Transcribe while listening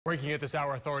Breaking at this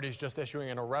hour, authorities just issuing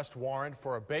an arrest warrant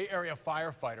for a Bay Area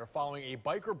firefighter following a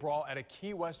biker brawl at a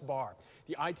Key West bar.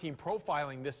 The I-team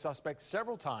profiling this suspect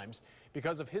several times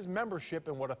because of his membership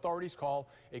in what authorities call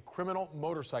a criminal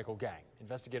motorcycle gang.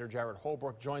 Investigator Jared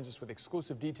Holbrook joins us with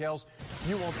exclusive details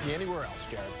you won't see anywhere else.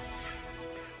 Jared.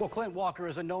 Well, Clint Walker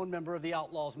is a known member of the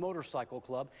Outlaws Motorcycle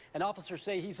Club, and officers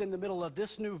say he's in the middle of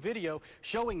this new video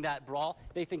showing that brawl.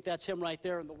 They think that's him right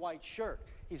there in the white shirt.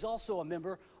 He's also a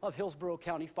member of Hillsborough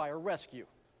County Fire Rescue.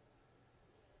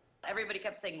 Everybody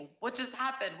kept saying, "What just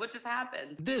happened? What just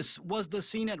happened?" This was the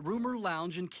scene at Rumor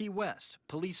Lounge in Key West.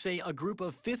 Police say a group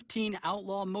of 15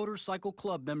 Outlaw Motorcycle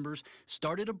Club members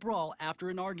started a brawl after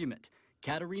an argument.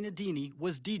 Katerina Dini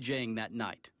was DJing that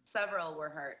night. Several were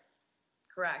hurt.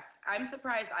 Correct. I'm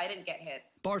surprised I didn't get hit.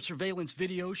 Bar surveillance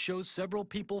video shows several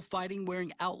people fighting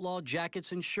wearing outlaw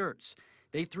jackets and shirts.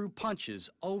 They threw punches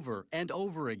over and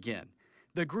over again.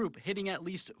 The group hitting at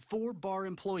least 4 bar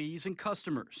employees and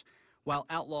customers. While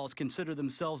outlaws consider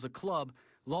themselves a club,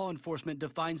 law enforcement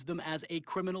defines them as a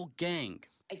criminal gang.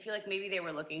 I feel like maybe they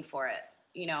were looking for it.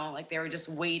 You know, like they were just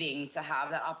waiting to have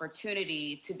the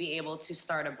opportunity to be able to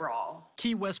start a brawl.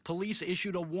 Key West police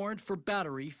issued a warrant for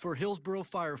battery for Hillsborough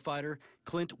Firefighter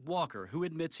Clint Walker, who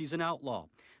admits he's an outlaw.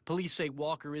 Police say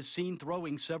Walker is seen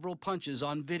throwing several punches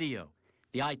on video.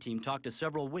 The I-team talked to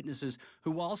several witnesses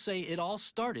who all say it all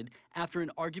started after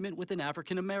an argument with an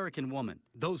African-American woman.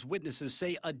 Those witnesses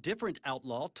say a different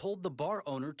outlaw told the bar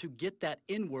owner to get that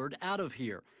N-word out of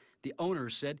here. The owner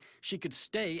said she could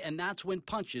stay, and that's when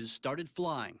punches started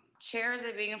flying. Chairs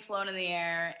are being flown in the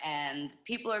air, and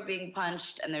people are being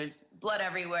punched, and there's blood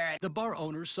everywhere. The bar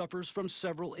owner suffers from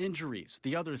several injuries.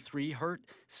 The other 3 hurt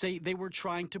say they were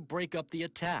trying to break up the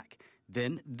attack.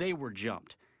 Then they were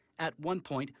jumped. At one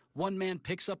point, one man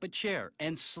picks up a chair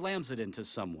and slams it into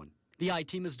someone. The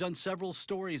I-team has done several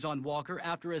stories on Walker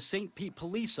after a St. Pete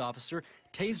police officer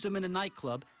tased him in a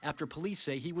nightclub after police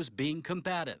say he was being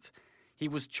combative. He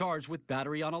was charged with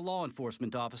battery on a law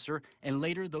enforcement officer, and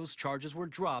later those charges were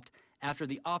dropped after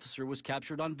the officer was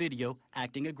captured on video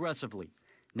acting aggressively.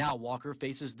 Now Walker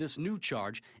faces this new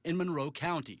charge in Monroe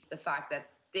County. The fact that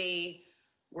they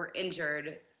were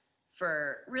injured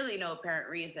for really no apparent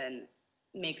reason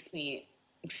makes me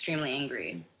extremely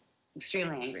angry.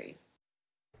 Extremely angry.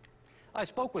 I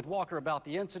spoke with Walker about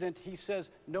the incident. He says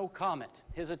no comment.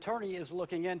 His attorney is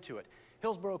looking into it.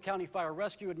 Hillsborough County Fire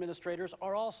Rescue administrators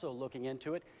are also looking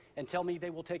into it and tell me they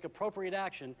will take appropriate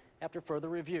action after further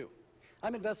review.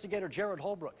 I'm investigator Jared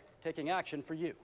Holbrook, taking action for you.